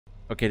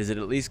Okay, does it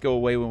at least go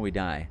away when we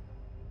die?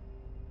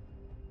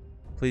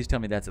 Please tell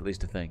me that's at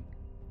least a thing.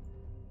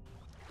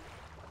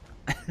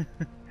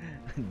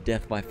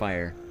 Death by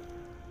fire.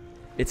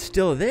 It's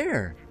still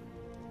there.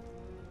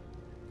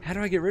 How do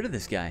I get rid of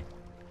this guy?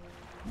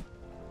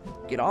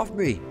 Get off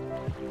me.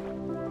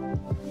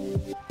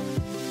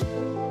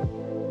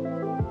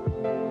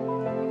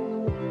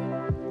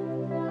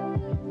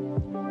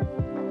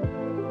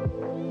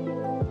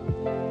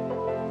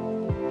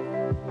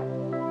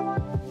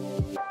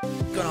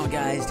 What's going on,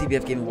 guys?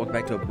 TBF Gaming, welcome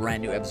back to a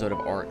brand new episode of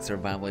Ark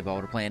Survival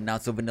Evolved. We're playing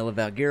Not So Vanilla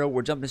Valguero.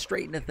 We're jumping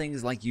straight into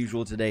things like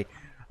usual today.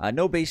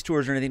 No base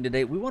tours or anything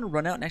today. We want to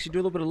run out and actually do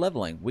a little bit of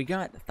leveling. We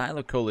got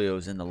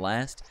Thyla in the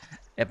last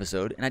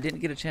episode, and I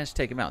didn't get a chance to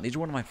take him out. These are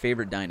one of my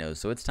favorite dinos,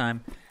 so it's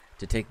time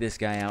to take this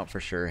guy out for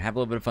sure. Have a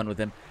little bit of fun with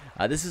him.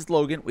 This is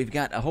Logan. We've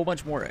got a whole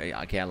bunch more.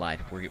 Okay, I lied.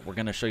 We're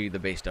going to show you the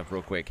base stuff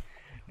real quick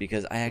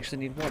because I actually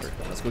need water.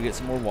 Let's go get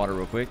some more water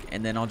real quick,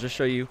 and then I'll just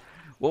show you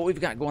what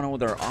we've got going on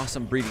with our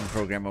awesome breeding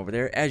program over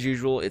there. As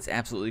usual, it's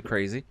absolutely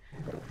crazy.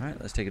 All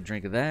right, let's take a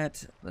drink of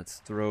that. Let's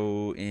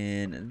throw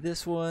in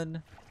this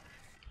one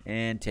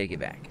and take it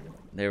back.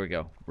 There we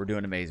go. We're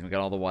doing amazing. We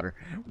got all the water.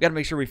 We got to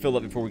make sure we fill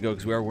up before we go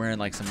because we are wearing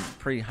like some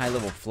pretty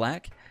high-level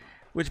flak,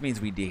 which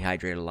means we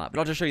dehydrate a lot. But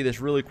I'll just show you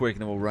this really quick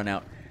and then we'll run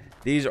out.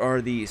 These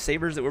are the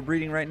sabers that we're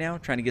breeding right now.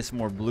 Trying to get some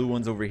more blue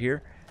ones over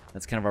here.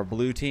 That's kind of our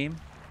blue team.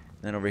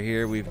 And then over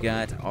here we've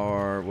got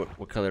our...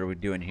 What color are we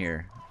doing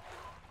here?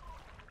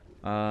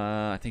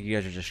 I think you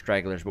guys are just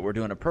stragglers, but we're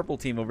doing a purple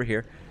team over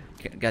here.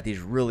 Got these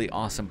really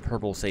awesome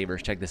purple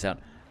sabers. Check this out.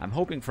 I'm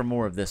hoping for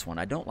more of this one.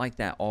 I don't like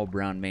that all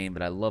brown mane,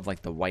 but I love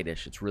like the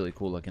whitish. It's really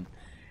cool looking.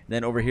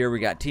 Then over here we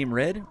got Team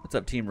Red. What's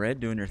up, Team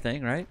Red? Doing your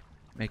thing, right?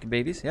 Making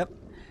babies? Yep.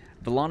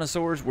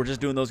 Velanosaurs, we're just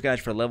doing those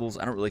guys for levels.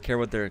 I don't really care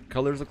what their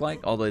colors look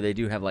like, although they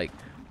do have like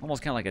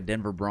almost kind of like a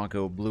Denver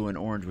Bronco blue and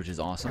orange, which is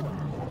awesome.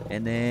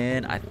 And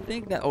then I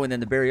think that, oh, and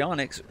then the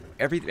Baryonyx,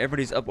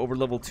 everybody's up over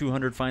level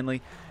 200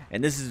 finally.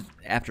 And this is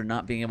after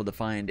not being able to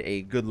find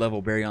a good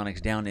level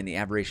Baryonyx down in the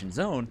aberration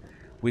zone.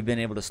 We've been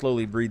able to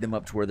slowly breed them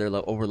up to where they're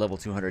over level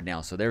 200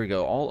 now. So there we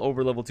go, all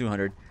over level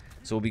 200.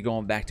 So we'll be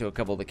going back to a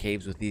couple of the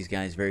caves with these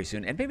guys very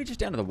soon. And maybe just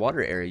down to the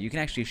water area. You can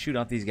actually shoot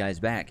off these guys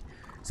back.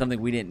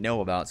 Something we didn't know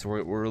about. So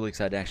we're really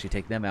excited to actually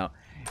take them out.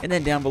 And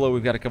then down below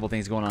we've got a couple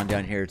things going on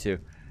down here too.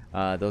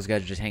 Those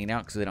guys are just hanging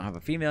out because they don't have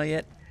a female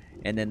yet.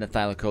 And then the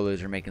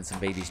Thyla are making some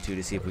babies too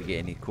to see if we get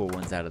any cool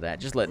ones out of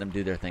that. Just letting them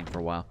do their thing for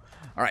a while.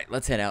 Alright,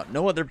 let's head out.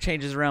 No other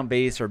changes around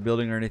base or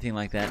building or anything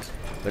like that.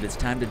 But it's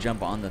time to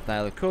jump on the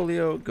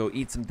Thyla, go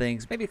eat some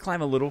things, maybe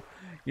climb a little.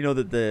 You know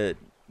that the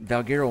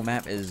Valguero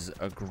Map is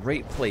a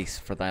great place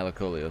for Thyla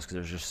because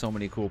there's just so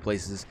many cool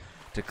places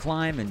to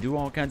climb and do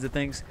all kinds of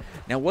things.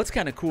 Now what's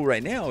kind of cool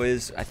right now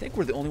is I think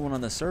we're the only one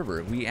on the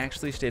server. We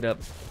actually stayed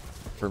up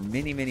for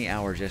many, many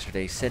hours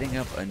yesterday setting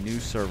up a new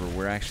server.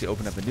 We're actually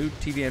opening up a new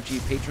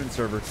TBFG patron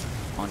server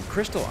on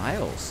Crystal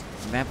Isles,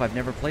 a map I've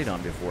never played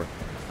on before.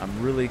 I'm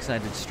really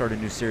excited to start a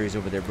new series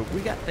over there, but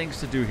we got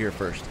things to do here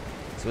first.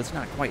 So it's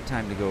not quite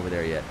time to go over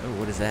there yet. Oh,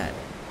 what is that?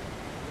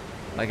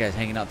 That guy's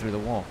hanging out through the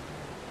wall.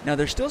 Now,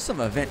 there's still some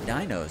event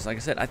dinos. Like I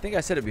said, I think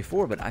I said it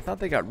before, but I thought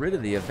they got rid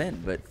of the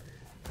event, but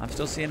I'm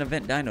still seeing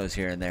event dinos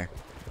here and there.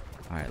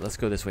 All right, let's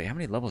go this way. How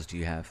many levels do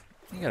you have?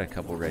 You got a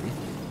couple ready.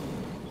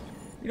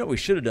 You know what we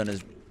should have done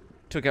is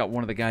took out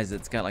one of the guys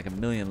that's got like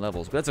 1,000,000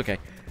 levels, but that's okay.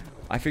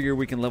 I figure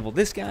we can level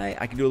this guy.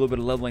 I can do a little bit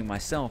of leveling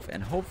myself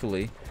and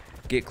hopefully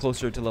get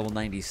closer to level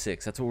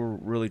 96. That's what we're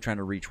really trying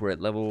to reach. We're at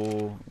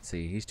level, let's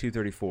see, he's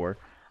 234.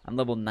 I'm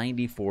level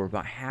 94,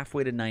 about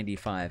halfway to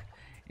 95.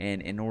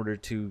 And in order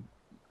to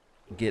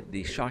get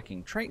the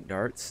shocking trank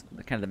darts,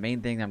 kind of the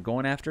main thing I'm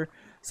going after,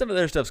 some of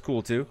their stuff's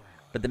cool too,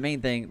 but the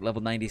main thing,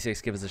 level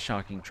 96 gives us the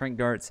shocking trank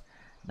darts.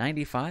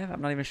 95?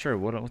 I'm not even sure.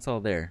 What's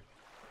all there?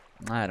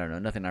 I don't know.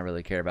 Nothing I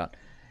really care about.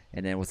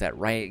 And then what's that?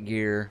 Riot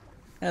gear.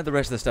 And the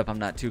rest of the stuff I'm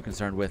not too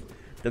concerned with.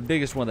 The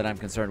biggest one that I'm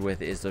concerned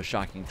with is those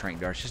shocking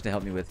trank darts, just to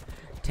help me with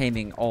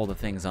taming all the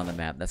things on the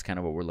map. That's kind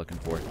of what we're looking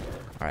for.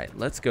 Alright,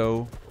 let's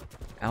go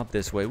out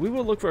this way. We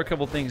will look for a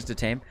couple things to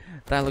tame.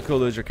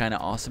 Thyla are kind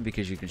of awesome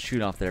because you can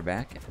shoot off their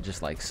back,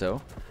 just like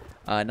so.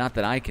 Not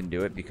that I can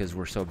do it because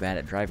we're so bad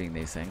at driving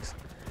these things.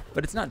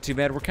 But it's not too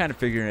bad. We're kind of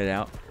figuring it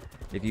out.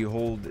 If you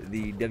hold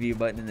the W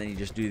button and then you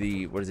just do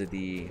the, what is it,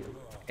 the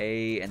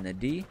A and the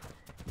D,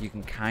 you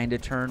can kind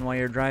of turn while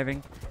you're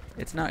driving.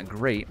 It's not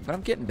great, but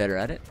I'm getting better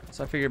at it.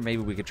 So I figured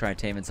maybe we could try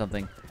taming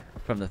something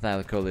from the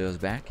Thyla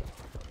back.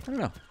 I don't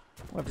know.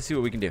 We'll have to see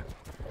what we can do.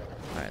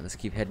 Alright, let's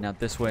keep heading out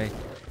this way.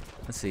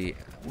 Let's see.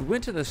 We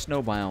went to the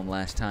snow biome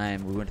last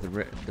time. We went to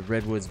the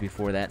redwoods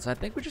before that. So I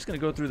think we're just going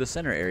to go through the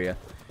center area.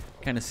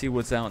 Kind of see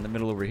what's out in the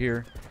middle over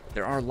here.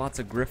 There are lots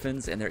of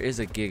griffins, and there is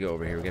a giga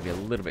over here. We've got to be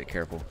a little bit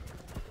careful.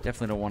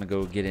 Definitely don't want to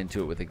go get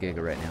into it with a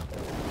giga right now.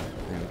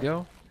 There we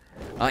go.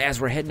 As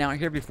we're heading out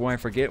here, before I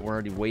forget, we're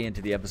already way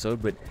into the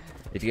episode, but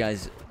if you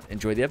guys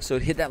enjoyed the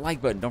episode, hit that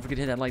like button. Don't forget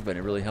to hit that like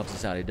button. It really helps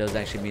us out. It does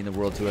actually mean the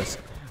world to us.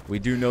 We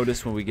do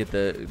notice when we get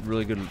the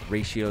really good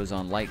ratios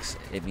on likes.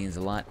 It means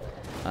a lot.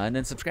 And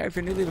then subscribe if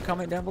you're new. Leave a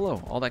comment down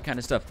below. All that kind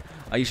of stuff.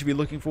 You should be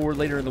looking forward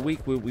later in the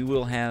week. We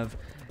will have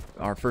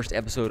our first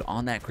episode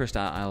on that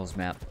Crystal Isles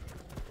map.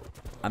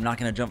 I'm not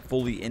going to jump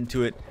fully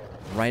into it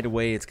right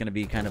away. It's going to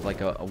be kind of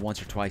like a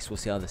once or twice. We'll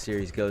see how the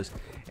series goes.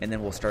 And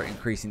then we'll start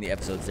increasing the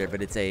episodes there.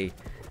 But it's a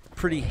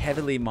pretty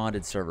heavily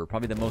modded server.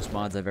 Probably the most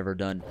mods I've ever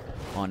done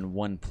on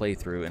one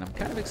playthrough. And I'm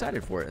kind of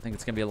excited for it. I think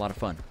it's going to be a lot of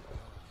fun.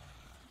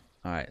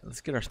 Alright, let's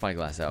get our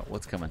Spyglass out.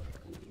 What's coming?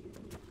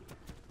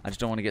 I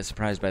just don't want to get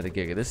surprised by the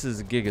Giga. This is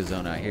a Giga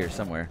zone out here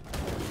somewhere.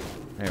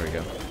 There we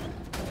go.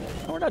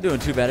 Oh, we're not doing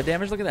too bad of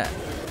damage. Look at that.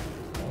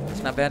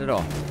 It's not bad at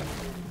all.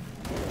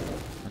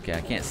 Okay,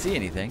 I can't see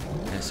anything.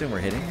 I assume we're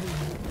hitting.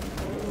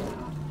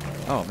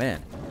 Oh,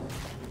 man.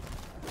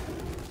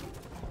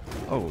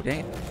 Oh,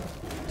 dang.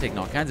 Taking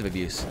all kinds of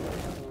abuse.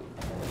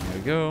 There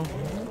we go.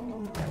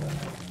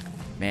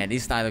 Man,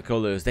 these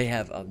Thylacolos, they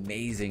have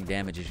amazing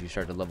damage as you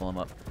start to level them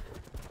up.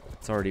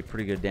 It's already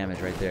pretty good damage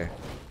right there.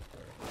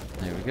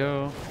 There we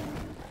go.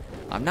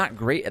 I'm not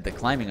great at the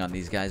climbing on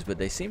these guys, but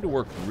they seem to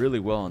work really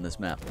well on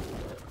this map.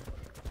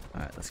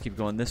 Alright, let's keep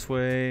going this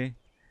way.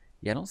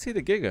 Yeah, I don't see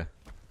the Giga.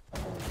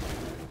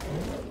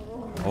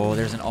 Oh,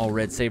 there's an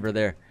all-red saber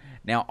there.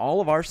 Now, all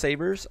of our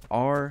sabers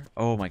are...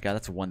 Oh my god,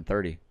 that's a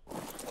 130.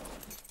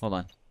 Hold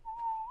on.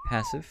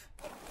 Passive.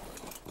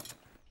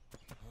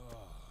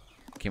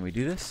 Can we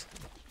do this?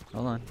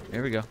 Hold on.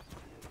 There we go.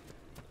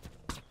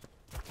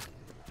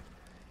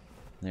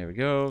 There we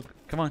go.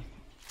 Come on.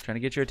 Trying to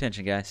get your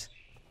attention, guys.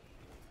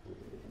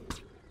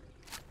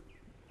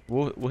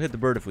 We'll hit the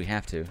bird if we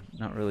have to.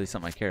 Not really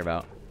something I care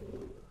about.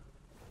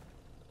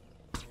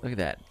 Look at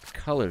that.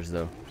 Colors,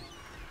 though.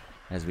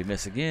 As we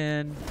miss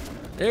again.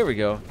 There we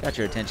go. Got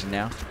your attention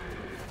now.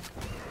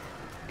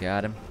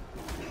 Got him.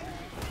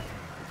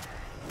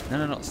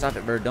 No. Stop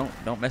it, bird.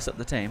 Don't mess up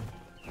the tame.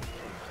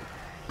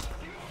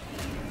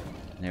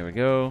 There we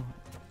go.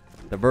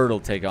 The bird will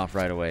take off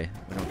right away.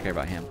 We don't care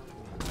about him.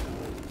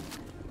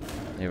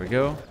 There we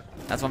go.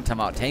 That's what I'm talking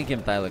about. Tank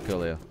him,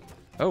 Thylacoleo.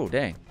 Oh,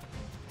 dang.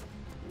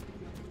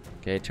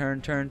 Okay,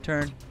 turn.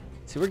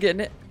 See, we're getting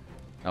it.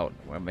 Oh,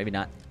 well, maybe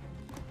not.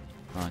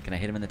 Can I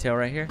hit him in the tail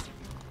right here?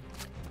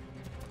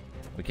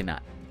 We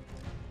cannot.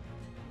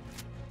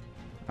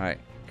 Alright,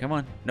 come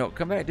on. No,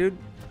 come back, dude.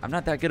 I'm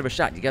not that good of a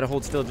shot. You gotta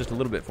hold still just a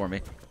little bit for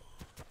me.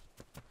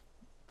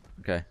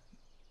 Okay.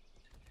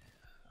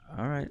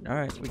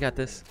 Alright. We got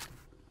this.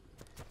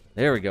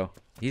 There we go.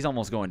 He's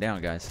almost going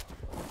down, guys.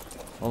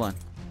 Hold on.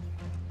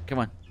 Come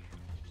on.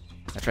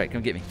 That's right.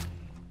 Come get me.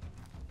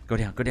 Go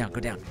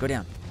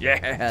down.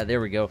 Yeah,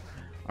 there we go.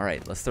 All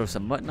right, let's throw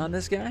some mutton on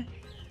this guy.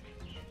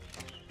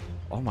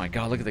 Oh my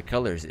god, look at the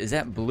colors. Is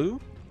that blue?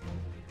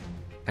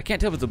 I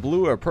can't tell if it's a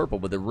blue or a purple,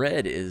 but the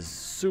red is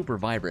super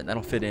vibrant.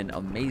 That'll fit in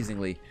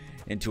amazingly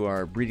into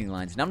our breeding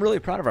lines. And I'm really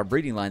proud of our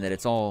breeding line that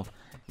it's all,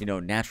 you know,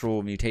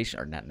 natural mutation,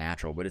 or not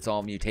natural, but it's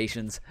all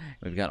mutations.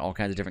 We've got all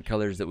kinds of different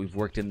colors that we've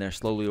worked in there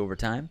slowly over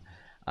time.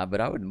 But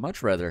I would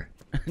much rather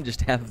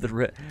just have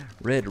the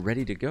red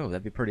ready to go.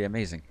 That'd be pretty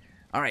amazing.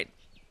 All right.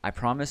 I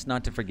promise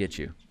not to forget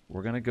you.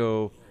 We're going to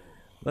go.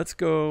 Let's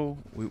go.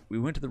 We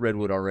went to the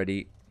redwood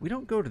already. We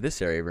don't go to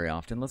this area very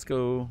often. Let's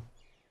go.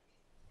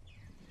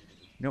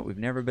 You know, we've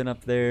never been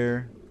up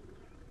there.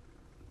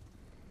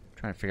 I'm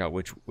trying to figure out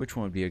which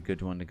one would be a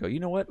good one to go.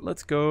 You know what?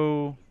 Let's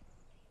go.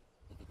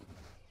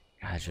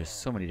 Gosh, there's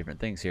so many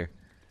different things here. I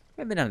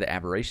haven't been down to the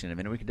aberration in a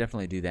minute. We could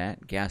definitely do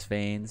that. Gas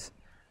veins.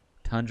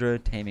 Tundra,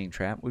 taming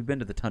trap. We've been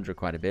to the tundra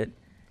quite a bit.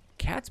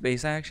 Cat's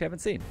base I actually haven't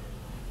seen.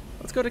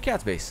 Let's go to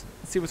Cat's base.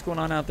 Let's see what's going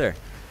on out there.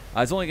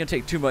 It's only going to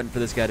take 2 mutton for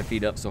this guy to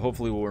feed up, so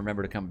hopefully we'll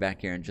remember to come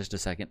back here in just a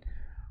second.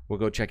 We'll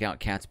go check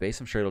out Cat's base.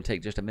 I'm sure it'll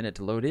take just a minute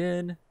to load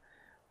in.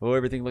 Oh,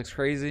 everything looks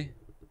crazy.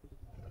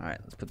 Alright,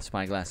 let's put the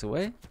spyglass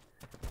away.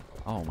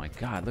 Oh my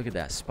god, look at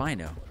that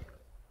Spino.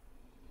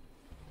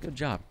 Good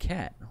job,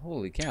 Cat.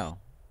 Holy cow.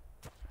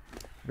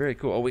 Very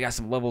cool. Oh, we got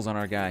some levels on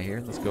our guy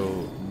here. Let's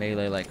go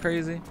melee like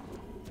crazy.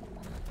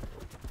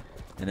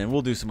 And then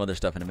we'll do some other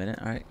stuff in a minute.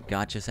 Alright,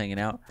 Gotcha's hanging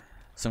out.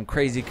 Some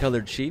crazy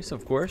colored sheeps,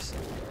 of course.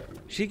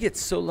 She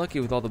gets so lucky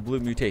with all the blue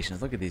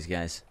mutations. Look at these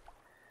guys.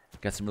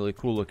 Got some really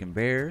cool looking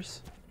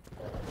bears.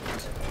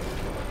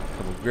 A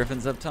couple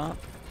griffins up top.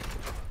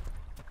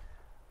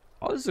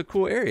 Oh, this is a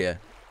cool area.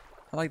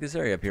 I like this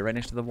area up here, right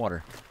next to the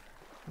water.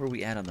 Where are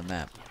we at on the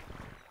map?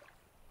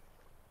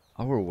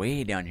 Oh, we're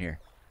way down here.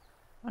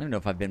 I don't even know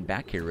if I've been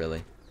back here,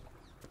 really.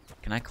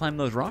 Can I climb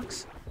those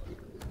rocks?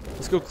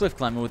 Let's go cliff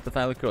climbing with the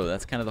Thylacola.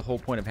 That's kind of the whole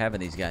point of having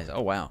these guys.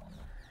 Oh, wow.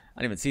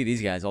 I didn't even see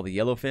these guys. All the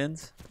yellow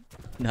fins.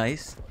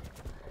 Nice.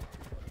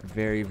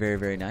 Very, very,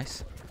 very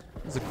nice.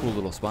 This is a cool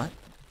little spot.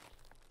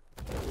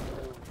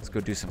 Let's go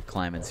do some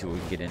climbing, see what we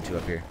can get into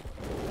up here.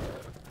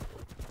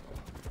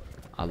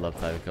 I love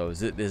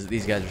Thylacolas.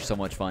 These guys are so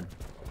much fun.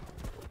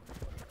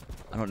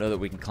 I don't know that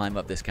we can climb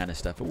up this kind of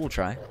stuff, but we'll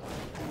try.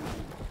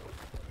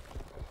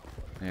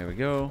 There we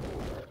go.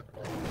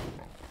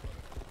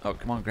 Oh,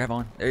 come on, grab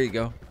on. There you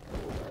go.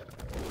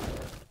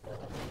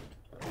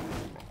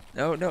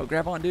 No,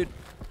 grab on, dude.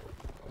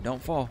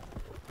 Don't fall.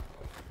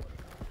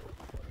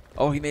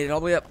 Oh, he made it all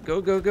the way up. Go,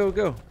 go, go,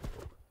 go.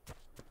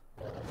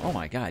 Oh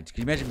my god.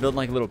 Can you imagine building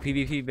like a little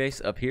PvP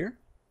base up here?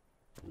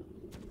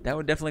 That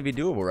would definitely be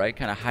doable, right?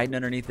 Kind of hiding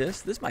underneath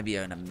this. This might be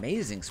an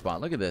amazing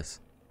spot. Look at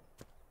this.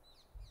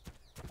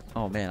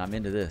 Oh man, I'm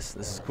into this.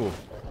 This is cool.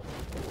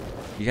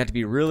 You have to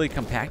be really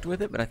compact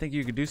with it, but I think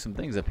you could do some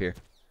things up here.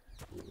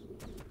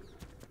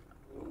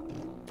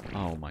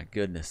 Oh my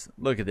goodness.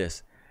 Look at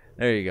this.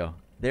 There you go.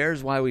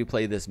 There's why we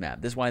play this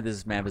map. This is why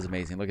this map is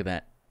amazing. Look at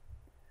that.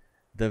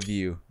 The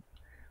view.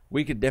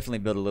 We could definitely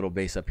build a little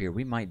base up here.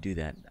 We might do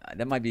that.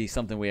 That might be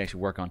something we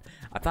actually work on.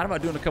 I thought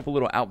about doing a couple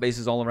little out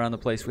bases all around the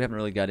place. We haven't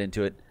really got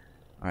into it.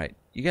 Alright.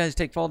 You guys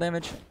take fall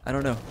damage? I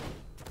don't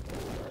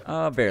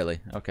know. Barely.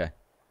 Okay.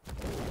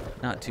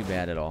 Not too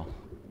bad at all.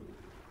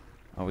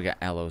 Oh, we got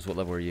aloes. What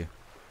level are you?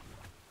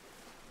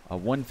 A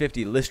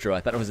 150 Listro.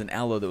 I thought it was an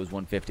aloe that was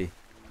 150.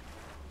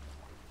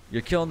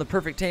 You're killing the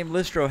perfect tame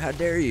Listro. How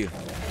dare you?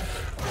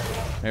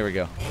 There we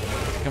go.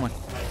 Come on.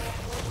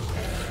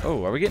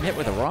 Oh, are we getting hit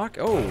with a rock?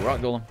 Oh, rock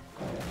golem.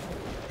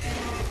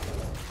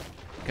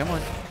 Come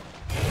on.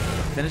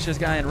 Finish this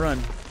guy and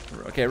run.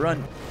 Okay,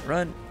 run.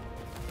 Run.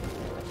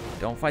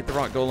 Don't fight the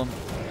rock golem.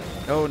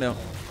 Oh, no.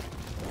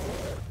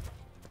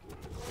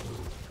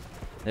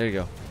 There you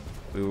go.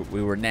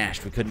 We were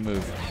nashed. We couldn't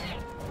move.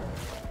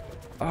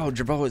 Oh,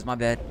 Jerboas, my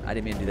bad. I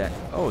didn't mean to do that.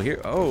 Oh,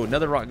 here. Oh,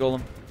 another rock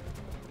golem.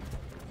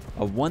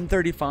 A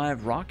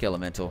 135 rock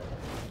elemental.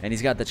 And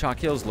he's got the Chalk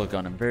Hills look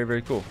on him. Very,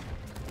 very cool.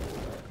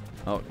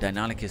 Oh,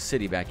 Deinonychus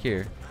City back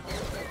here.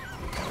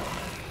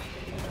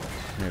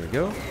 There we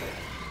go.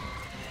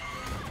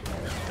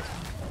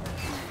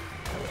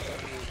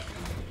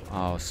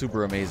 Oh,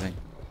 super amazing.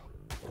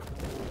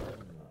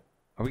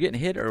 Are we getting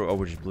hit or oh,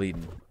 we're just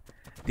bleeding?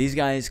 These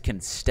guys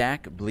can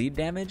stack bleed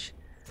damage.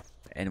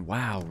 And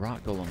wow,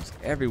 rock golems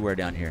everywhere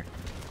down here.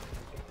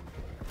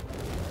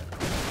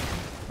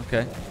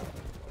 Okay.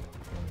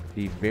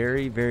 Be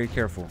very, very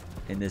careful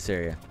in this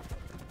area.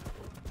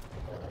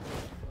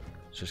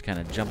 Let's just kind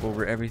of jump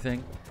over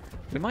everything.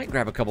 We might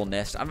grab a couple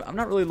nests. I'm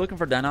not really looking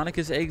for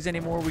Deinonychus eggs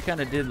anymore. We kind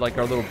of did like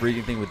our little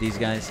breeding thing with these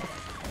guys.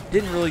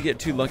 Didn't really get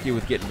too lucky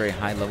with getting very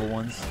high level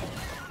ones.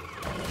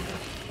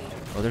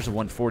 Oh, there's a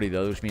 140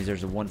 though, which means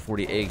there's a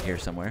 140 egg here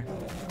somewhere.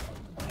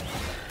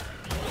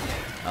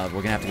 We're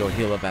going to have to go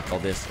heal up after all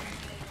this.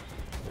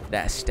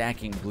 That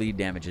stacking bleed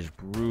damage is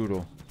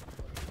brutal.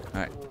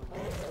 Alright.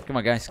 Come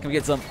on, guys. Come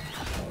get some.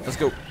 Let's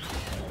go.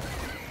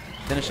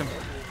 Finish him.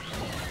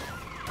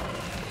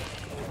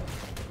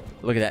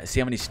 Look at that. See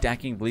how many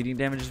stacking bleeding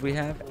damages we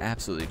have?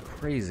 Absolutely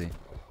crazy.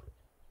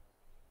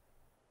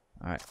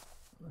 Alright.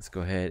 Let's go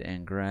ahead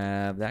and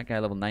grab that guy,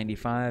 level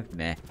 95.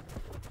 Meh.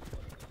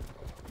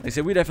 Like I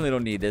said, we definitely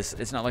don't need this.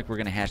 It's not like we're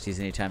going to hatch these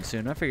anytime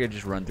soon. I figured I'd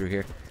just run through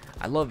here.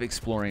 I love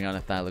exploring on a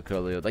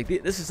Thyla. Like,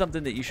 this is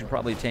something that you should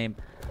probably tame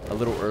a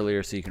little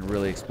earlier so you can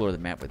really explore the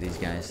map with these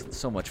guys. It's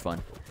so much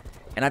fun.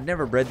 And I've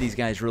never bred these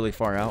guys really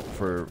far out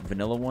for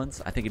vanilla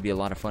ones. I think it'd be a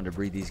lot of fun to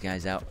breed these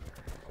guys out.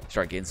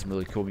 Start getting some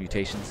really cool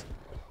mutations.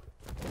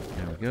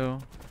 There we go.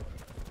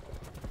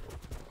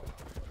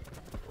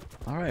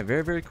 Alright,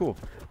 very, very cool.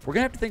 We're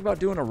going to have to think about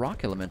doing a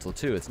rock elemental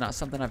too. It's not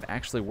something I've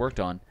actually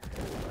worked on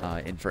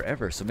in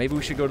forever. So maybe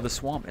we should go to the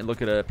swamp and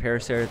look at a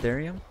Paracer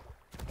Ethereum.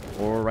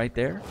 Or right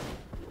there,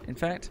 in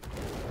fact.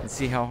 And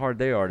see how hard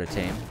they are to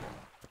tame.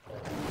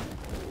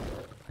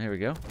 There we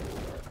go.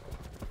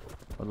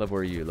 What level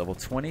are you? Level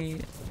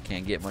 20.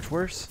 Can't get much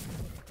worse.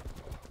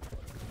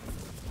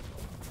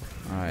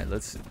 Alright,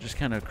 let's just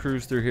kind of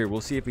cruise through here.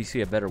 We'll see if we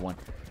see a better one.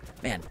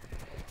 Man.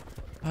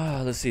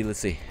 Let's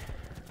see.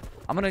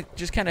 I'm going to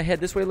just kind of head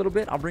this way a little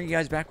bit. I'll bring you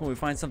guys back when we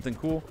find something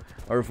cool.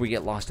 Or if we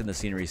get lost in the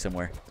scenery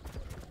somewhere.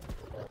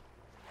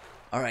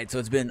 Alright, so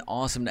it's been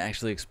awesome to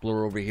actually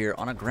explore over here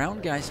on a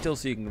ground guy still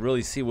so you can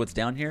really see what's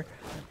down here.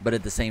 But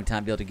at the same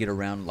time be able to get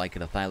around like a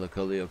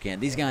Thyla can.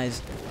 These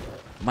guys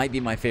might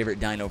be my favorite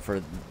dino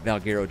for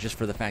Valguero just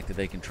for the fact that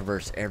they can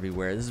traverse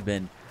everywhere. This has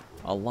been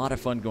a lot of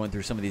fun going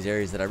through some of these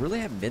areas that I really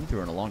haven't been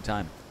through in a long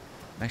time.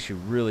 I'm actually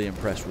really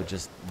impressed with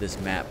just this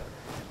map,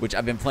 which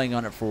I've been playing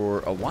on it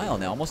for a while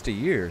now, almost a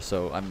year,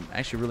 so I'm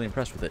actually really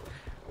impressed with it.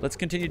 Let's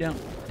continue down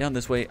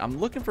this way. I'm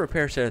looking for a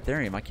Paracer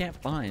Ethereum. I can't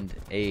find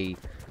a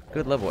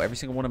good level. Every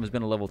single one of them has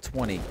been a level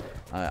 20.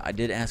 I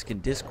did ask in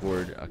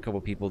Discord a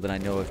couple people that I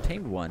know have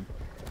tamed one,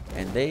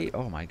 and they,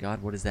 oh my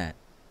god, what is that?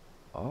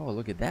 Oh,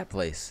 look at that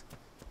place.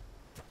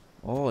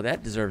 Oh,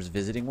 that deserves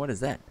visiting. What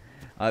is that?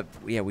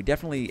 Yeah, we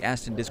definitely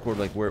asked in Discord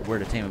like where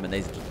to tame them,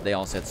 and they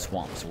all said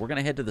swamp. So we're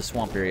gonna head to the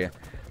swamp area,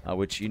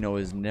 which you know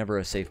is never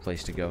a safe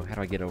place to go. How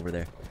do I get over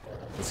there?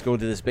 Let's go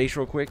to this base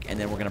real quick, and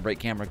then we're gonna break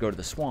camera, go to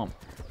the swamp,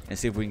 and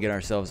see if we can get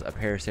ourselves a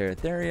Paracer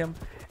Ethereum,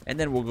 and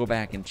then we'll go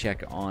back and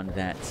check on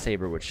that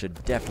saber, which should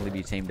definitely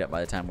be tamed up by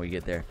the time we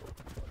get there.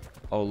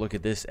 Oh, look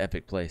at this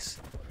epic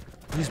place.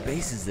 Whose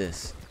base is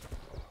this?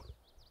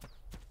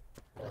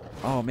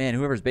 Oh man,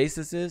 whoever's base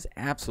this is,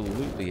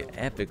 absolutely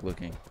epic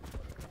looking.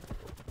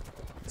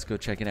 Let's go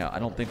check it out. I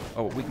don't think,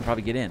 oh, we can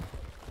probably get in.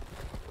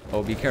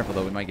 Oh, be careful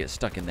though, we might get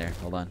stuck in there.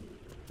 Hold on.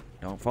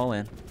 Don't fall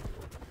in.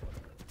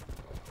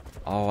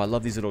 Oh, I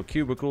love these little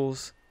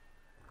cubicles.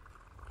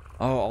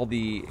 Oh,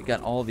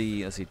 got all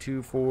the, let's see,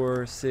 2,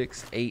 4,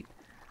 6, 8,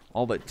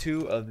 all but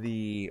 2 of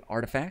the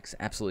artifacts.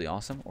 Absolutely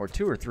awesome. Or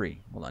 2 or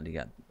 3. Hold on, do you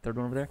got the third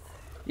one over there?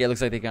 Yeah, it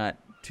looks like they got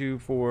 2,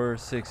 4,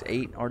 6,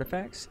 8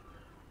 artifacts.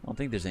 I don't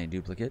think there's any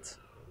duplicates.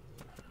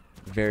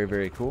 Very,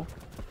 very cool.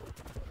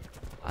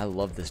 I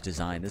love this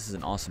design. This is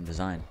an awesome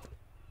design.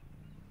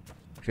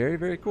 Very,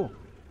 very cool.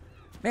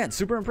 Man,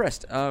 super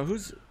impressed.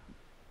 Whose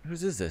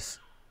is this?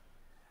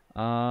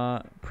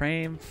 Pramphia.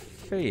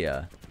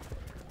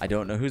 I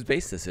don't know whose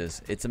base this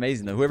is. It's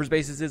amazing though. Whoever's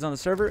base this is on the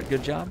server,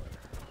 good job.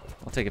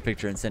 I'll take a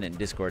picture and send it in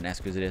Discord and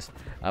ask whose it is.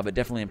 But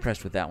definitely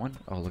impressed with that one.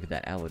 Oh, look at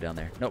that aloe down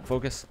there. Nope,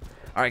 focus.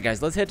 All right,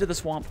 guys, let's head to the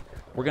swamp.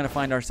 We're going to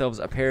find ourselves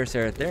a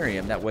Paracer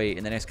therium. That way,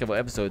 in the next couple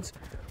episodes,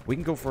 we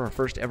can go for our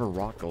first ever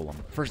rock golem.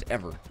 First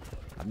ever.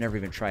 I've never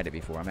even tried it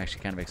before. I'm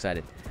actually kind of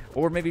excited.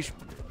 Or maybe,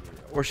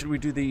 or should we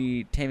do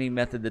the taming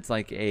method that's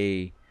like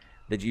that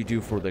you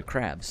do for the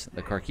crabs,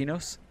 the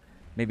Carcinos?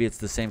 Maybe it's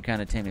the same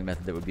kind of taming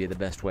method that would be the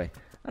best way.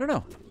 I don't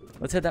know.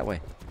 Let's head that way.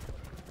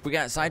 We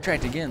got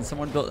sidetracked again.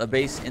 Someone built a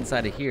base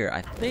inside of here.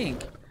 I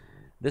think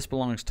this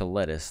belongs to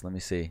Lettuce. Let me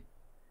see.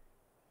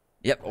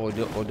 Yep,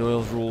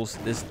 O'Doyle's rules.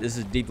 This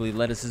is Deeply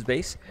Lettuce's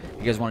base.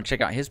 You guys want to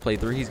check out his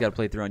playthrough? He's got a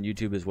playthrough on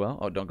YouTube as well.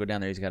 Oh, don't go down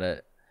there. He's got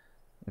a,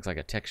 looks like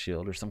a tech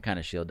shield or some kind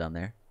of shield down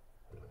there.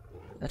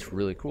 That's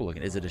really cool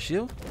looking. Is it a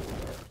shield?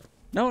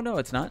 No, no,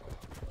 it's not.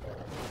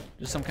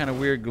 Just some kind of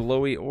weird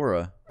glowy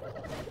aura.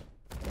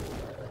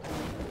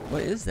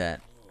 What is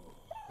that?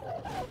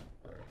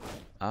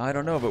 I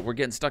don't know, but we're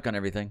getting stuck on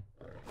everything.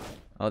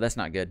 Oh, that's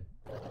not good.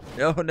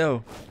 Oh,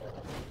 no.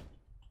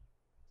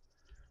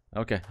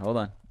 Okay, hold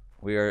on.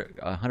 We are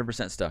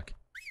 100% stuck.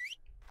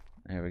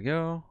 There we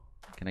go.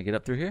 Can I get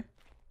up through here?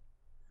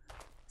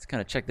 Let's kind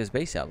of check this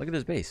base out. Look at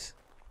this base.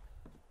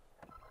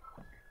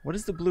 What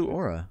is the blue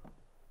aura?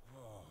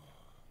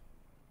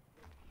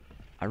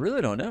 I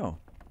really don't know.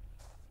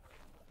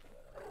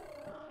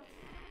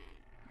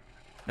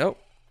 Nope.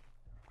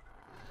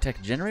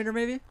 Tech generator,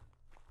 maybe?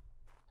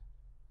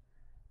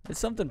 It's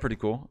something pretty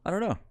cool. I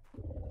don't know.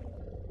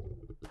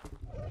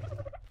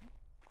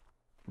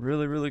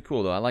 Really, really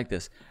cool, though. I like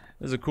this.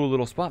 There's a cool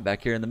little spot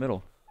back here in the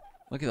middle.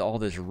 Look at all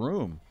this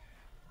room.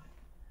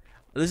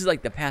 This is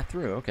like the path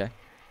through. Okay.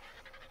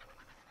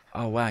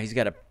 Oh, wow. He's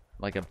got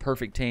like a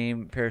perfect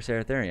tame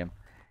Paracer therium.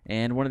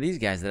 And one of these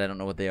guys that I don't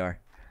know what they are.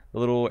 The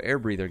little air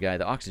breather guy,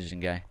 the oxygen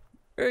guy.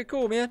 Very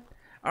cool, man.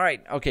 All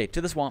right. Okay, to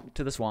the swamp.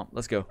 To the swamp.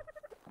 Let's go.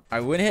 All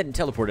right, we went ahead and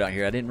teleported out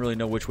here. I didn't really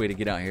know which way to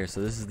get out here, so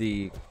this is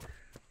the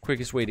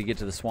quickest way to get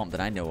to the swamp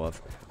that I know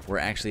of. We're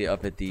actually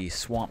up at the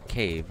swamp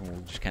cave. We'll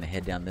just kind of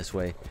head down this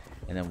way,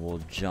 and then we'll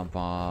jump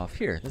off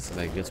here. This looks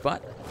like a good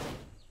spot.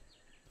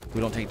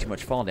 We don't take too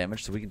much fall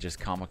damage, so we can just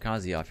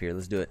kamikaze off here.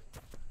 Let's do it.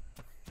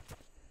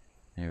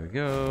 There we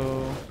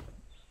go.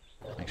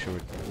 Make sure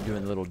we're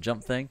doing the little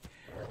jump thing.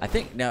 I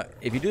think, now,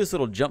 if you do this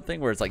little jump thing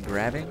where it's like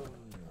grabbing,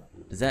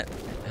 does that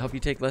help you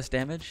take less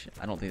damage?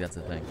 I don't think that's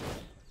a thing.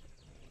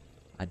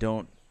 I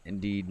don't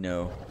indeed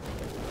know.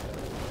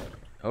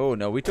 Oh,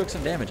 no, we took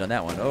some damage on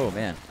that one. Oh,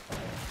 man.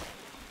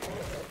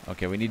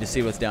 Okay, we need to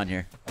see what's down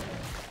here.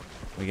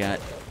 We got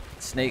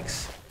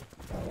snakes.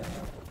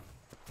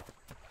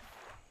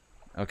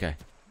 Okay.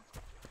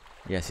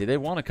 Yeah, see, they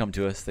want to come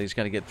to us. They just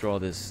got to get through all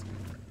this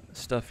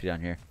stuff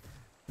down here.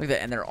 Look at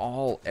that. And they're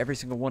all, every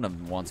single one of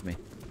them wants me.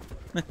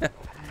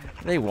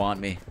 They want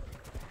me.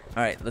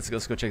 All right, let's go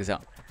check this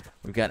out.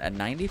 We've got a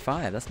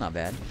 95. That's not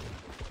bad.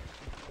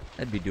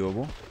 That'd be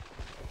doable.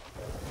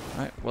 All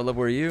right, what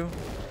level are you?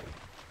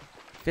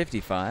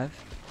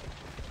 55.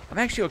 I'm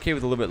actually okay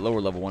with a little bit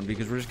lower level one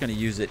because we're just going to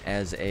use it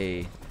as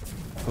a...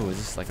 Oh, is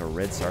this like a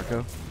red Sarco?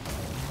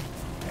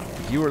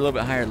 If you were a little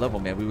bit higher level,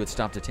 man, we would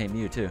stop to tame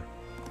you too.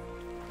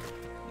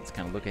 Let's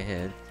kind of look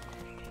ahead.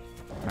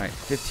 All right,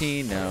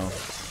 15. No.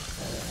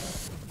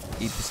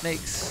 Eat the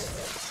snakes.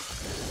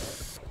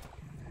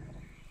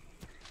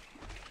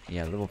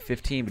 Yeah, level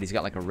 15, but he's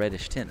got like a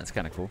reddish tint. That's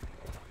kind of cool.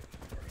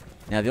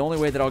 Now, the only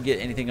way that I'll get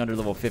anything under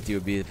level 50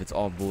 would be if it's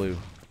all blue.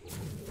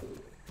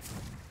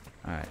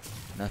 Alright,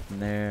 nothing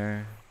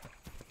there.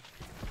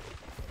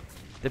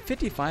 The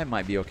 55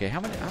 might be okay.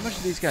 How much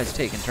do these guys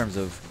take in terms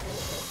of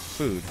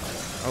food?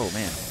 Oh,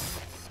 man.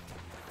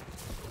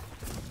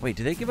 Wait,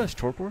 do they give us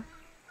torpor?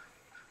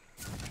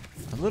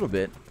 A little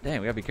bit.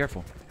 Dang, we gotta be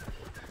careful.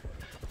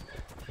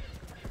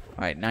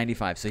 Alright,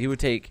 95. So he would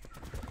take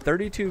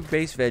 32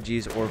 base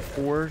veggies or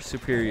 4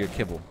 superior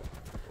kibble.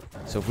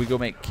 So if we go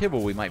make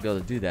kibble, we might be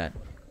able to do that.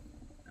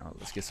 Oh,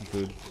 let's get some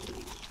food.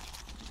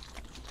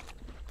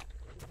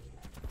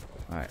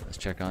 Alright, let's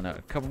check on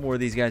a couple more of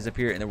these guys up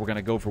here, and then we're going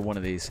to go for one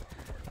of these.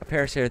 A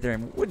Paracer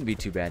therium wouldn't be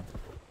too bad.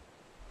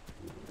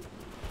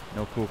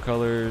 No cool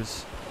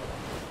colors.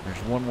 There's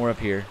one more up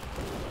here.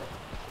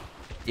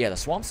 Yeah, the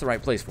swamp's the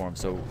right place for them,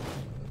 so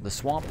the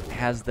swamp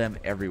has them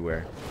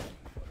everywhere.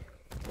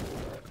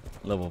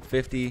 Level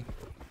 50.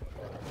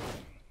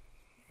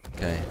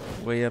 Okay,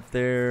 way up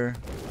there.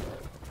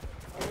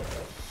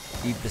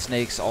 Eat the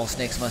snakes. All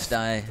snakes must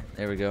die.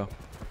 There we go.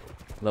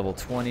 Level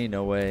 20,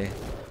 no way.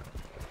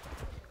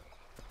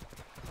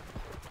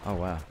 Oh,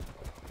 wow.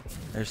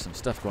 There's some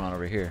stuff going on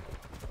over here.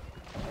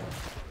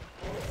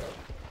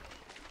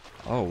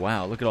 Oh,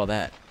 wow. Look at all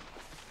that.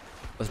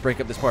 Let's break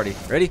up this party.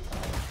 Ready?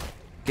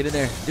 Get in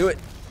there. Do it.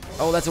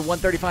 Oh, that's a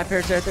 135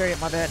 Paracer.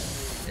 My bad.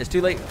 It's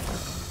too late.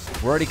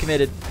 We're already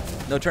committed.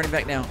 No turning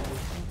back now.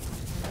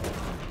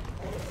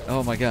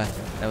 Oh my god.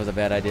 That was a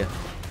bad idea.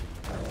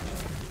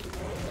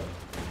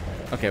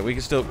 Okay, we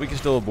can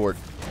still abort.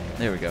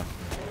 There we go.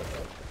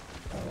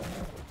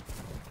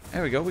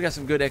 There we go. We got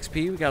some good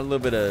XP. We got a little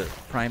bit of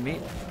prime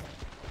meat.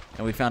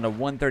 And we found a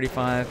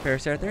 135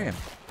 Paracer.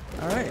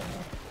 Alright.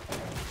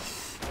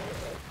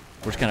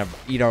 We're just kind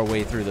of eat our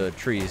way through the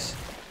trees.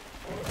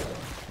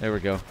 There we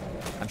go.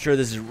 I'm sure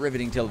this is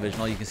riveting television.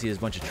 All you can see is a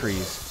bunch of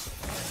trees.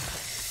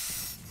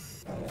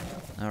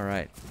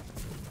 Alright.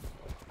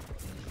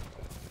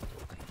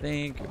 I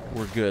think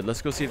we're good.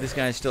 Let's go see if this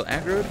guy is still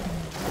aggroed.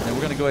 And then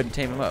we're going to go ahead and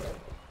tame him up.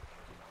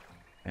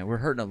 And we're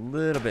hurting a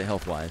little bit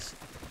health-wise.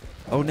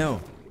 Oh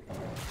no.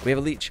 We have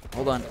a leech.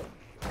 Hold on.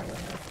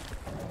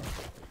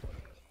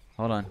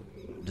 Hold on.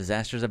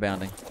 Disasters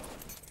abounding.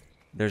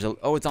 There's a...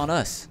 Oh, it's on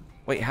us.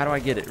 Wait, how do I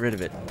get rid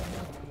of it?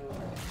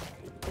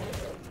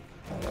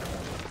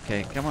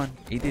 Okay, come on.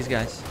 Eat these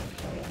guys.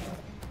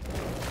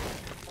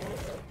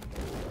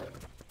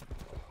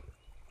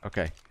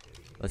 Okay.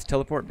 Let's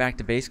teleport back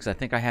to base because I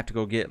think I have to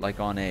go get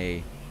like on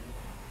a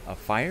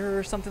fire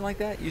or something like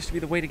that. Used to be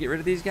the way to get rid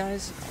of these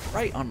guys.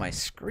 Right on my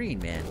screen,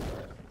 man.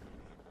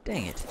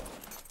 Dang it.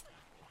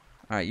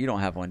 Alright, you don't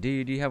have one, do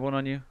you? Do you have one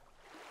on you?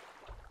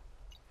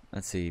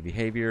 Let's see.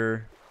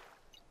 Behavior.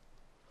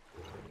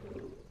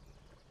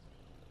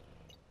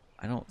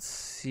 I don't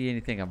see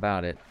anything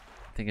about it.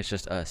 I think it's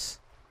just us.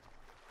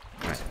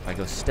 Alright, if I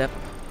go step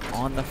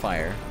on the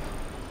fire.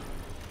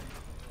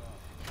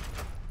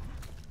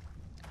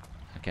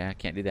 Okay, I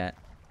can't do that.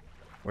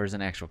 Where's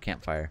an actual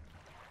campfire?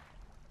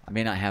 I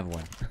may not have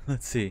one.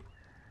 Let's see.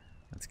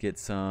 Let's get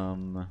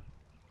some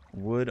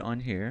wood on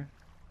here.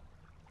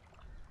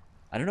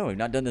 I don't know. We've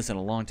not done this in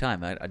a long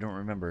time. I don't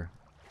remember.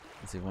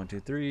 Let's see. 1, 2,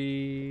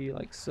 3.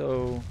 Like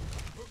so.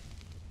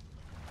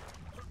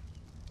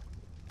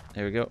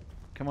 There we go.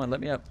 Come on,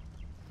 let me up.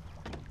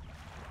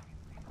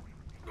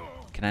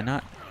 Can I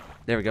not?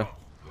 There we go.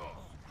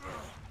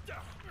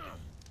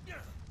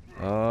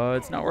 Oh,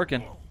 it's not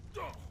working.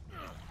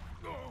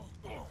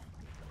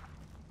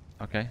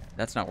 Okay,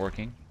 that's not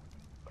working.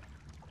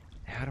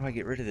 How do I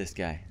get rid of this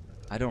guy?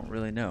 I don't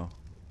really know.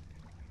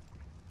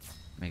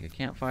 Make a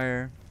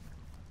campfire.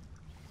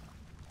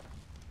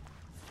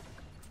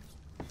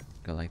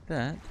 Go like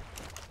that.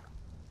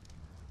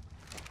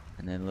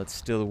 And then let's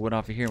steal the wood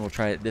off of here and we'll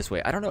try it this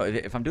way. I don't know.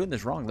 If I'm doing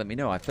this wrong, let me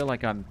know. I feel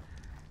like I'm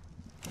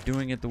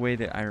doing it the way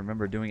that I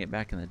remember doing it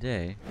back in the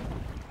day.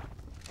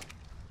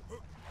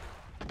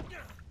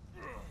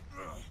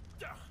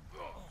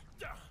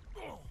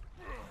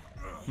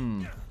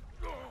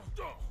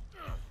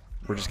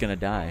 We're just gonna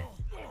die.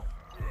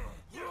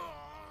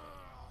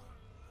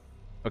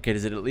 Okay,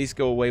 does it at least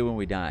go away when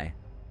we die?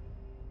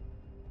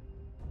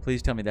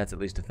 Please tell me that's at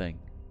least a thing.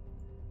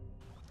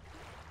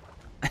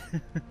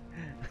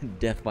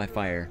 Death by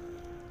fire.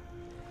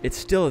 It's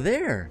still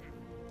there.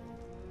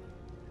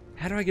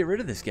 How do I get rid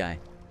of this guy?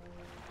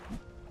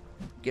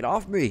 Get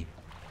off me.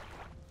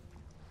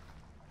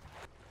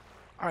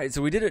 Alright,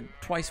 so we did it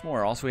twice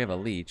more. Also, we have a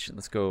leech.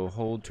 Let's go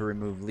hold to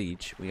remove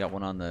leech. We got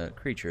one on the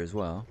creature as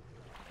well.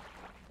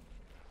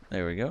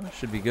 There we go.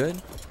 Should be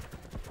good.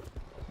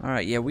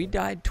 Alright, yeah, we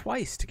died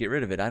twice to get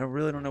rid of it. I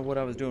really don't know what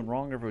I was doing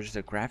wrong or if it was just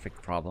a graphic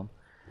problem.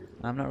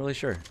 I'm not really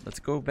sure. Let's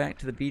go back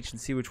to the beach and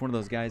see which one of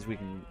those guys we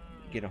can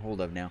get a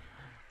hold of now.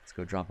 Let's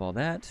go drop all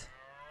that.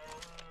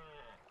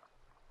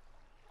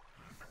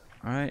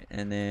 Alright,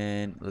 and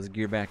then let's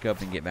gear back up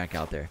and get back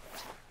out there.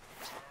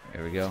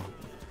 There we go.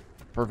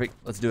 Perfect.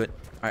 Let's do it.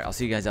 Alright, I'll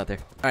see you guys out there.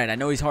 Alright, I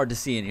know he's hard to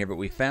see in here, but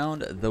we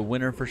found the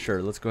winner for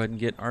sure. Let's go ahead and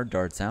get our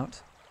darts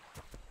out.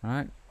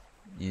 Alright,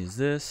 use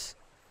this.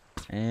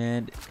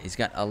 And he's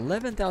got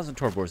 11,000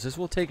 torpors. This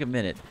will take a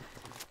minute.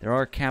 There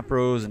are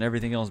capros and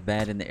everything else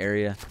bad in the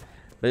area.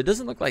 But it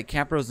doesn't look like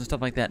capros and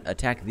stuff like that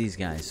attack these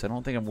guys. So I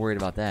don't think I'm worried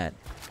about that.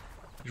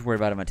 I'm just worried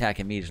about him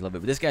attacking me just a little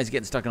bit. But this guy's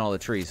getting stuck in all the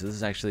trees. So this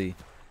is actually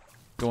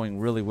going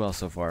really well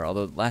so far.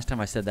 Although last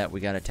time I said that, we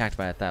got attacked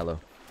by a Thyla.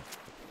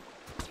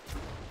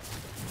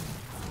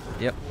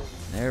 Yep.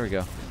 There we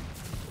go.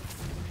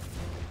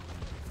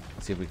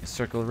 Let's see if we can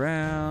circle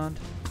around.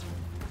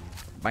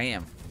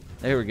 Bam.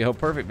 There we go.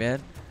 Perfect,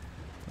 man.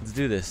 Let's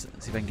do this.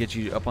 Let's see if I can get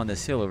you up on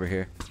this hill over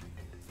here.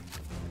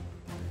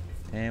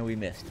 And we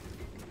missed.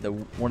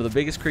 One of the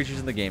biggest creatures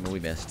in the game, and we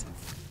missed.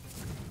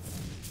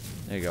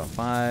 There you go.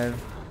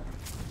 5.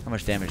 How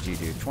much damage do you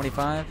do?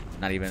 25?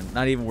 Not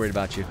even worried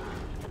about you.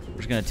 We're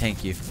just gonna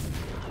tank you.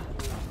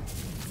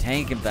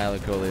 Tank him,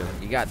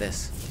 Thyla. You got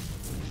this.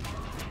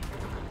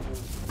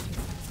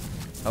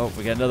 Oh,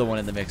 we got another one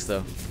in the mix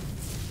though.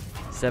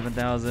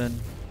 7,000.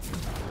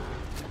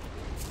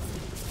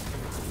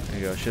 There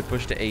you go. Should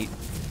push to 8.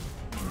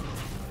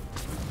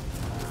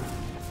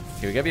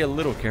 Okay, we gotta be a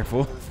little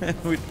careful.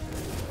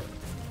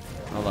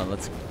 Hold on,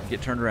 let's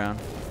get turned around.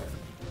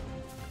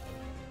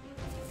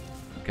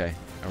 Okay,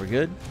 Are we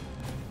good?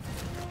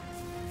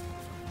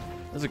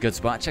 That's a good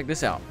spot. Check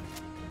this out.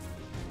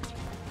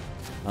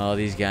 Oh,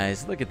 these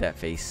guys. Look at that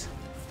face.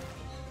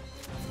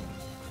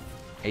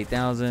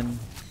 8,000.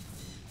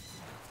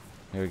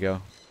 There we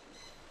go.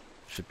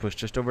 Should push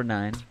just over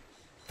 9.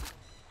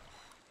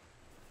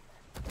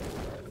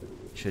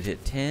 Should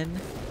hit 10.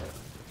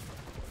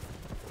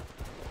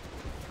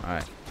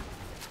 Alright.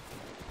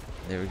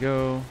 There we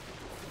go.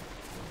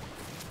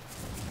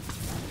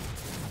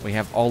 We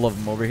have all of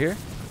them over here.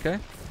 Okay.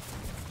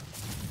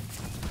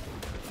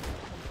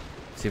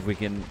 See if we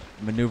can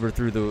maneuver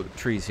through the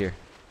trees here.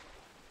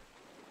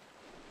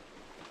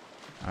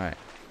 Alright.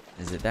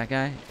 Is it that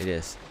guy? It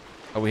is.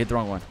 Oh, we hit the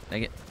wrong one.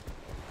 Dang it.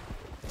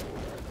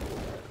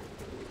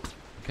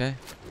 Okay.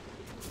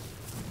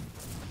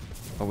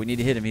 Oh, we need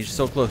to hit him. He's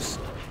so close.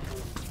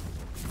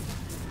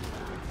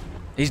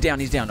 He's down.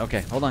 He's down.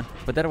 Okay, hold on.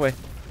 Put that away.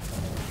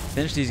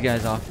 Finish these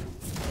guys off.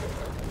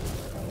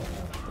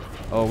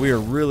 Oh, we are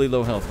really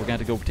low health. We're going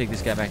to have to go take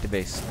this guy back to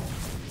base.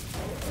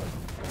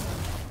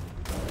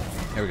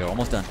 There we go.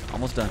 Almost done.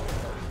 Almost done.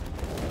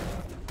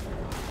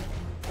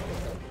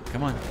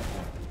 Come on.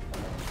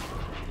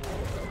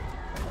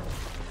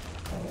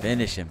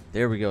 Finish him.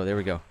 There we go. There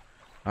we go.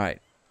 All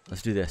right.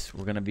 Let's do this.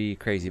 We're going to be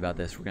crazy about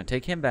this. We're going to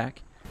take him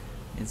back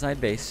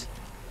inside base.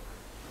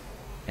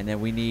 And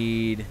then we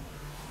need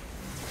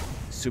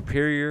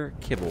superior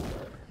kibble.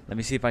 Let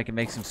me see if I can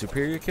make some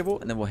superior kibble,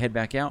 and then we'll head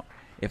back out.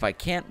 If I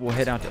can't, we'll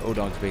head out to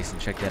O-Dog's base and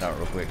check that out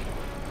real quick.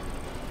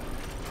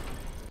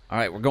 All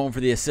right, we're going for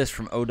the assist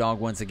from O-Dog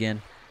once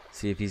again.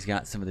 See if he's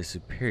got some of the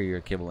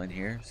superior kibble in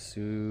here.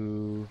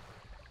 Superior,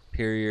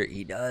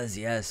 he does,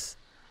 yes.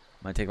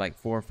 I'm going to take like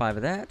 4 or 5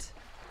 of that.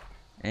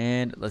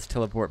 And let's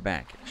teleport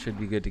back. Should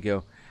be good to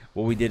go.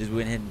 What we did is we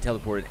went ahead and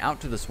teleported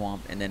out to the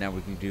swamp, and then now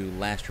we can do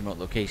last remote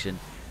location.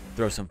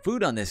 Throw some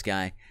food on this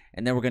guy,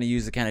 and then we're going to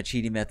use the kind of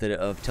cheating method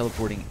of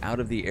teleporting out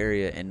of the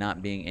area and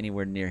not being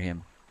anywhere near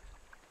him.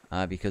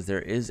 Because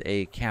there is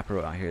a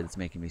capro out here that's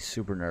making me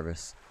super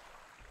nervous.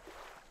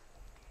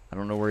 I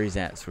don't know where he's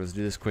at, so let's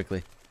do this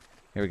quickly.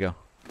 Here we go.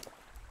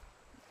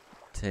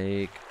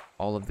 Take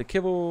all of the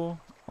kibble,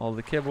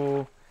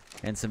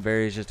 and some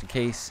berries just in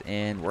case,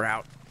 and we're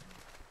out.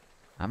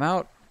 I'm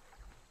out.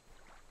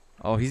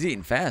 Oh, he's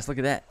eating fast. Look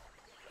at that.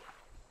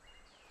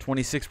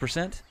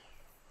 26%.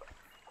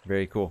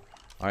 Very cool.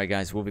 All right,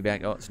 guys, we'll be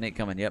back. Oh, snake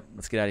coming. Yep,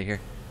 let's get out of here.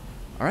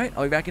 All right,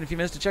 I'll be back in a few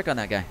minutes to check on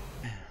that guy.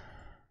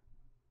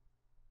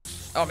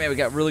 Oh, man, we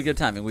got really good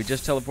timing. We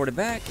just teleported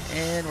back,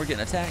 and we're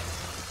getting attacked.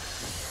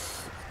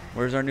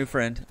 Where's our new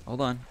friend?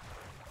 Hold on.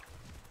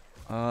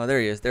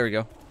 There he is. There we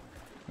go.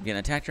 I'm getting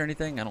attacked or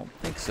anything? I don't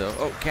think so.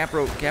 Oh,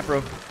 capro,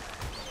 capro.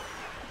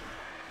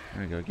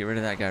 There we go. Get rid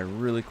of that guy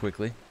really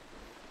quickly.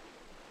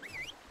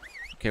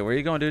 Okay, where are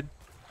you going, dude?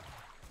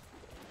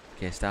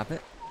 Okay, stop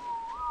it.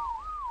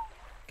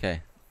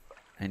 Okay.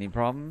 Any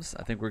problems?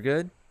 I think we're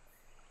good.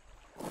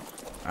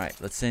 Alright,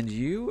 let's send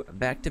you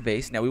back to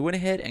base. Now, we went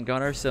ahead and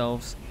got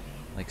ourselves,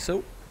 like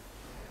so.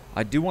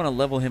 I do want to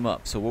level him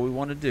up. So what we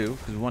want to do,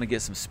 because we want to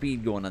get some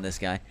speed going on this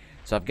guy.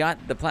 So I've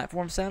got the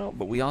platform saddle,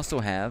 but we also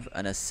have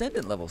an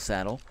ascendant level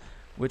saddle,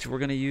 which we're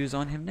going to use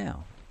on him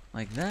now.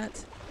 Like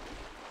that.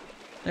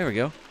 There we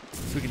go.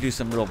 So we can do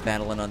some real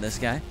battling on this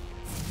guy.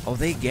 Oh,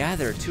 they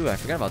gather too. I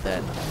forgot about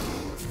that.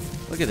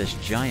 Look at this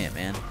giant,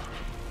 man.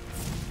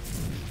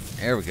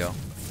 There we go.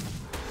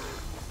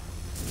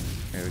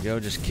 There we go.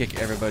 Just kick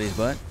everybody's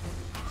butt.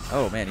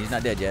 Oh, man. He's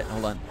not dead yet.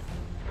 Hold on.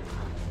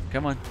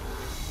 Come on.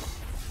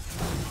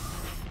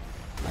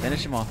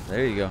 Finish him off.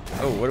 There you go.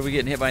 Oh, what are we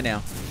getting hit by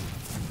now?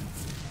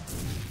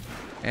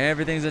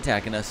 Everything's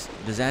attacking us.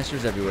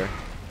 Disasters everywhere.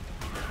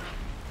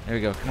 There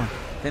we go. Come on.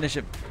 Finish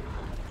him.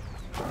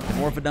 The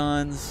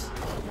Morphodons.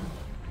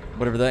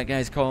 Whatever that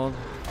guy's called.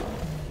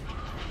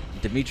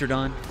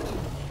 Dimetrodon.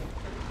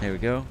 There we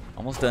go.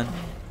 Almost done.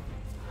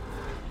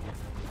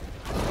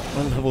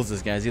 What level is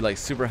this guy? Is he like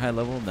super high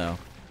level? No.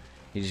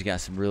 He just got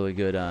some really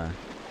good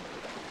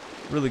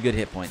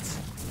hit points.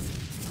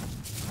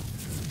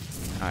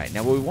 Alright,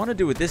 now what we want to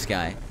do with this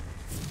guy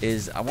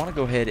is I want to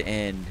go ahead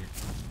and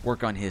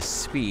work on his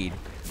speed.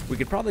 We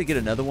could probably get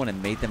another one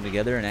and mate them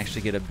together and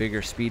actually get a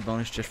bigger speed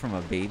bonus just from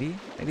a baby.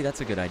 Maybe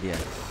that's a good idea.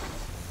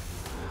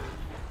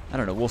 I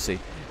don't know. We'll see.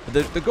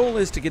 But the goal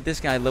is to get this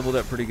guy leveled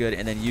up pretty good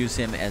and then use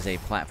him as a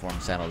platform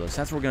saddle, though. So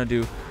that's what we're going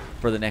to do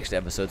for the next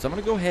episode. So I'm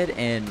going to go ahead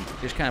and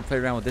just kind of play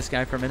around with this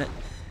guy for a minute.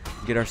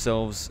 Get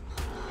ourselves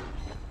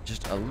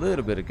just a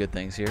little bit of good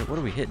things here. What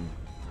are we hitting?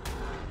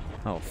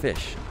 Oh,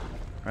 fish.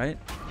 Right?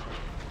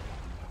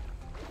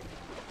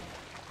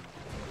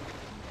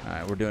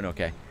 Alright, we're doing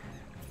okay.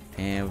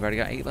 And we've already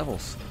got 8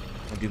 levels.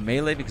 We'll do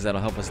melee because that'll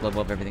help us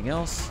level up everything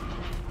else.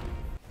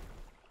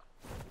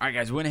 Alright,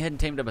 guys, we went ahead and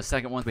tamed up a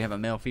second one. We have a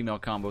male-female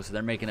combo, so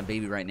they're making a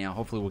baby right now.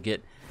 Hopefully we'll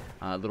get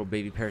a little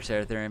baby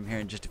Paracer here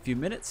in just a few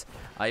minutes.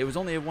 It was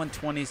only a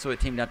 120, so it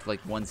tamed out to like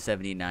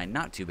 179.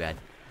 Not too bad.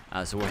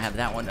 So we'll have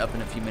that one up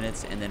in a few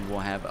minutes, and then we'll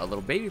have a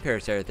little baby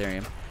Paracer,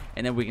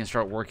 and then we can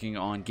start working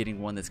on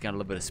getting one that's got a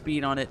little bit of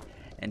speed on it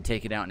and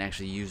take it out and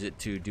actually use it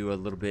to do a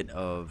little bit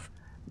of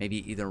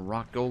maybe either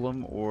rock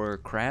golem or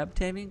crab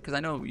taming, because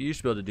I know you used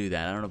to be able to do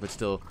that. I don't know if it's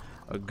still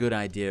a good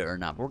idea or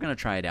not, but we're going to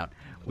try it out.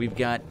 We've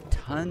got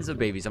tons of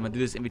babies. I'm going to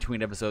do this in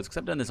between episodes, because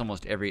I've done this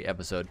almost every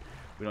episode.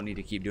 We don't need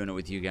to keep doing it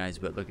with you guys,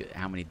 but look at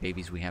how many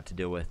babies we have to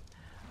deal with.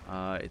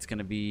 It's going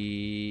to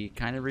be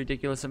kind of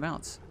ridiculous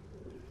amounts.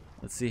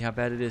 Let's see how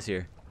bad it is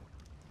here.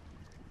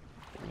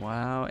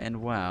 Wow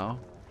and wow.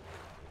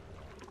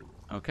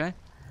 Okay.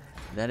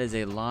 That is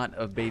a lot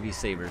of baby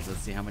sabers. Let's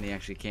see how many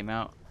actually came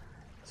out.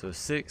 So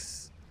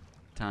 6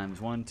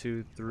 times 1,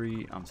 2,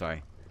 3. I'm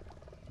sorry.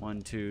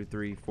 1, 2,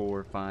 3,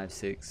 4, 5,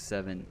 6,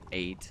 7,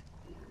 8,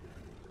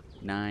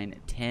 9,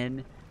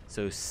 10.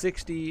 So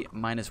 60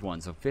 minus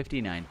 1. So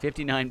 59.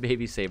 59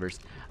 baby sabers.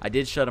 I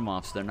did shut them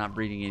off, so they're not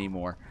breeding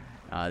anymore.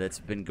 That's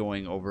been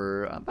going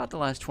over about the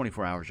last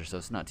 24 hours or so.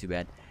 It's not too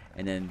bad.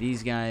 And then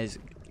these guys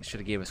should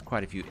have gave us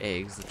quite a few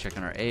eggs. Let's check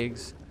on our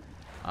eggs.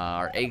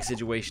 Our egg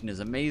situation is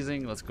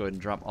amazing. Let's go ahead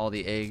and drop all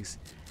the eggs.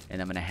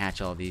 And I'm going to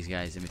hatch all of these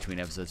guys in between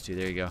episodes too.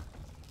 There you go.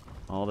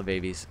 All the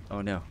babies.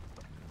 Oh no.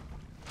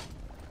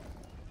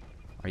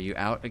 Are you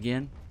out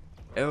again?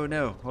 Oh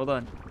no. Hold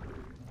on.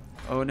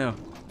 Oh no.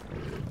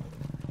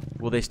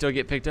 Will they still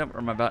get picked up, or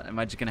am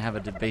I just going to have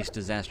a base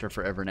disaster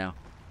forever now?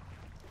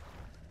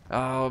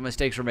 Oh,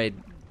 mistakes were made.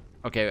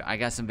 Okay, I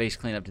got some base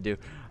cleanup to do.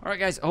 Alright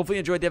guys, hopefully you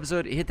enjoyed the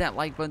episode. Hit that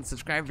like button,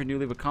 subscribe if you're new,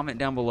 leave a comment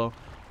down below.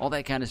 All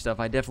that kind of stuff.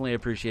 I definitely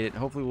appreciate it.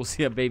 Hopefully we'll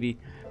see a baby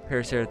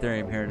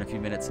Paraceratherium here in a few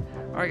minutes.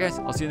 Alright guys,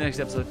 I'll see you in the next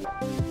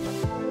episode.